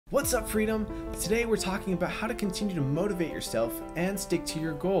What's up, Freedom? Today we're talking about how to continue to motivate yourself and stick to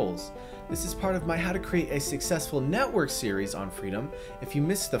your goals. This is part of my How to Create a Successful Network series on Freedom. If you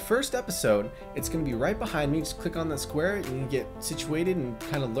missed the first episode, it's going to be right behind me. Just click on that square and you can get situated and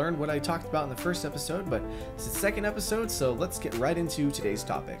kind of learn what I talked about in the first episode, but it's the second episode, so let's get right into today's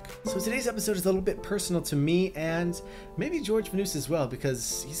topic. So today's episode is a little bit personal to me and maybe George Vanus as well,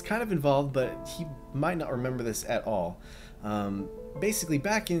 because he's kind of involved, but he might not remember this at all. Basically,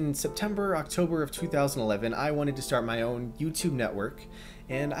 back in September, October of 2011, I wanted to start my own YouTube network,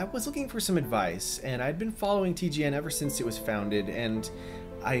 and I was looking for some advice, and I'd been following TGN ever since it was founded, and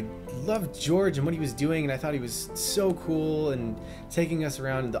I loved George and what he was doing, and I thought he was so cool and taking us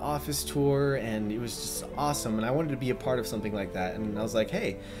around in the office tour, and it was just awesome, and I wanted to be a part of something like that. And I was like,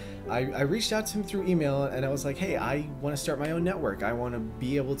 hey, I reached out to him through email, and I was like, hey, I want to start my own network. I want to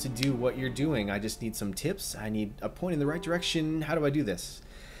be able to do what you're doing. I just need some tips. I need a point in the right direction. How do I do this?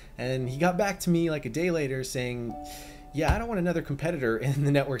 And he got back to me like a day later saying, yeah, I don't want another competitor in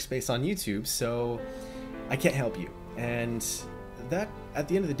the network space on YouTube, so I can't help you. And that, at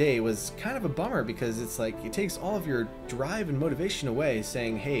the end of the day, was kind of a bummer, because it's like it takes all of your drive and motivation away,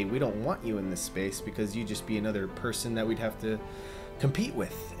 saying, hey, we don't want you in this space because you just be another person that we'd have to compete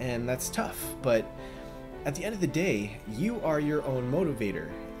with, and that's tough. But at the end of the day, you are your own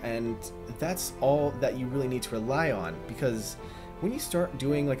motivator, and that's all that you really need to rely on, because when you start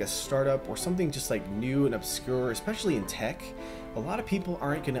doing like a startup or something just like new and obscure, especially in tech, a lot of people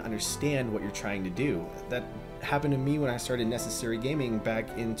aren't going to understand what you're trying to do. That happened to me when I started Necessary Gaming back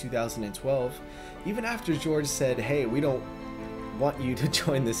in 2012. Even after George said, hey, we don't want you to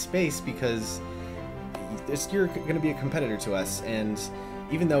join this space because you're going to be a competitor to us, and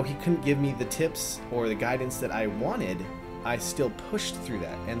even though he couldn't give me the tips or the guidance that I wanted, I still pushed through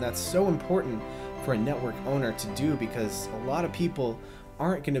that. And that's so important for a network owner to do, because a lot of people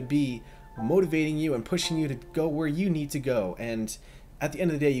aren't going to be motivating you and pushing you to go where you need to go. And at the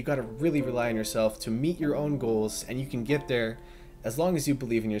end of the day, you got to really rely on yourself to meet your own goals, and you can get there as long as you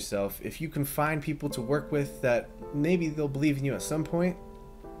believe in yourself. If you can find people to work with that maybe they'll believe in you at some point,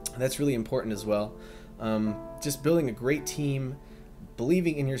 that's really important as well. Just building a great team,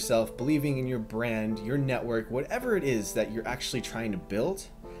 believing in yourself, believing in your brand, your network, whatever it is that you're actually trying to build,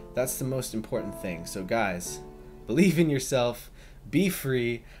 that's the most important thing. So guys, believe in yourself, be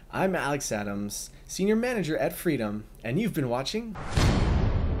free. I'm Alex Adams, Senior Manager at Freedom, and you've been watching.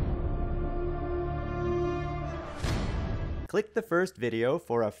 Click the first video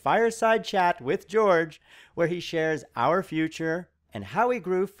for a fireside chat with George, where he shares our future and how he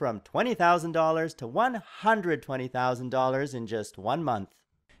grew from $20,000 to $120,000 in just 1 month.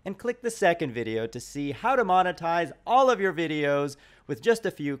 And click the second video to see how to monetize all of your videos with just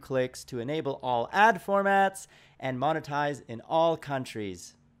a few clicks to enable all ad formats and monetize in all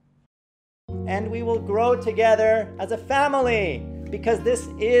countries. And we will grow together as a family, because this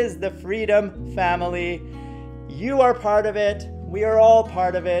is the Freedom family. You are part of it, we are all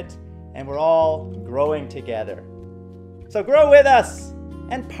part of it, and we're all growing together. So grow with us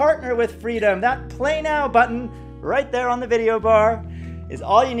and partner with Freedom. That Play Now button right there on the video bar is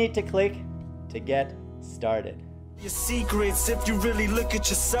all you need to click to get started. Your secrets, if you really look at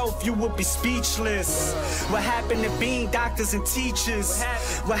yourself, you would be speechless. What happened to being doctors and teachers?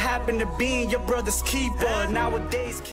 What happened to being your brother's keeper? Nowadays